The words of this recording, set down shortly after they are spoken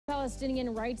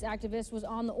Palestinian rights activist was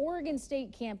on the Oregon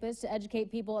State campus to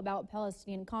educate people about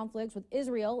Palestinian conflicts with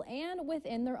Israel and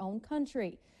within their own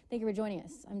country. Thank you for joining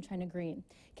us. I'm China Green.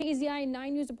 KZI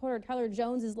 9 News reporter Tyler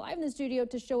Jones is live in the studio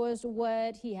to show us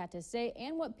what he had to say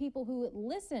and what people who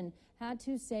listen had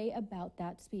to say about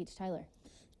that speech. Tyler.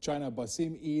 China,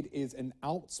 Bassem Eid is an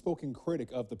outspoken critic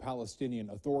of the Palestinian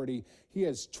Authority. He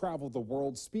has traveled the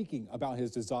world speaking about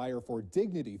his desire for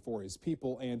dignity for his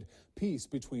people and peace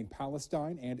between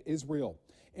Palestine and Israel.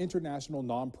 International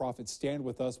nonprofit Stand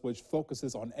With Us, which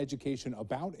focuses on education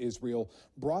about Israel,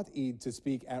 brought Eid to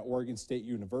speak at Oregon State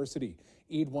University.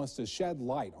 Eid wants to shed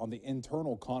light on the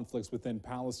internal conflicts within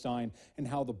Palestine and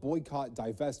how the boycott,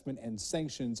 divestment, and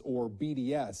sanctions, or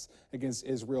BDS, against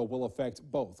Israel will affect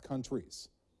both countries.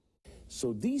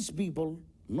 So these people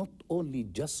not only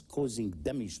just causing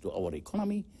damage to our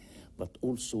economy, but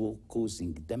also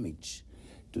causing damage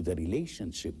to the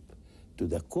relationship, to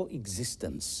the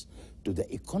coexistence, to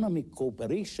the economic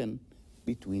cooperation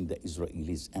between the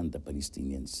Israelis and the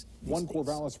Palestinians. One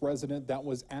Corvallis resident that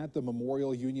was at the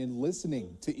Memorial Union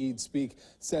listening to Eid speak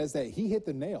says that he hit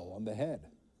the nail on the head.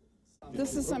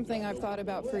 This is something I've thought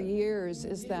about for years,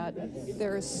 is that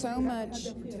there is so much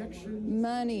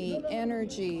money,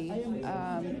 energy,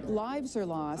 lives are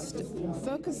lost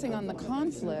focusing on the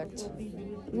conflict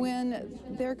when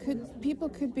people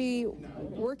could be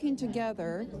working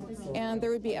together and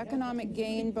there would be economic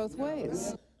gain both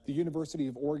ways. The University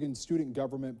of Oregon student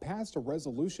government passed a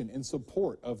resolution in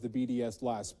support of the BDS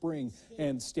last spring,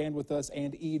 and Stand With Us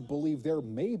and Eid believe there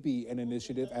may be an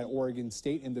initiative at Oregon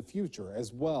State in the future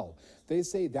as well. They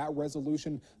say that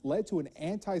resolution led to an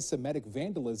anti-Semitic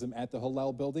vandalism at the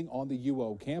Hillel building on the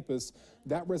UO campus.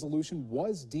 That resolution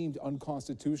was deemed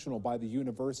unconstitutional by the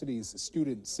university's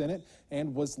student senate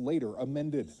and was later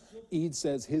amended. Eid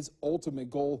says his ultimate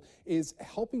goal is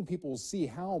helping people see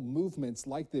how movements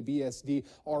like the BSD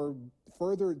are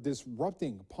further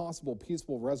disrupting possible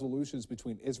peaceful resolutions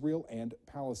between Israel and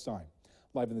Palestine.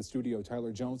 Live in the studio,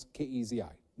 Tyler Jones, KEZI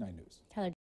 9 News. Tyler.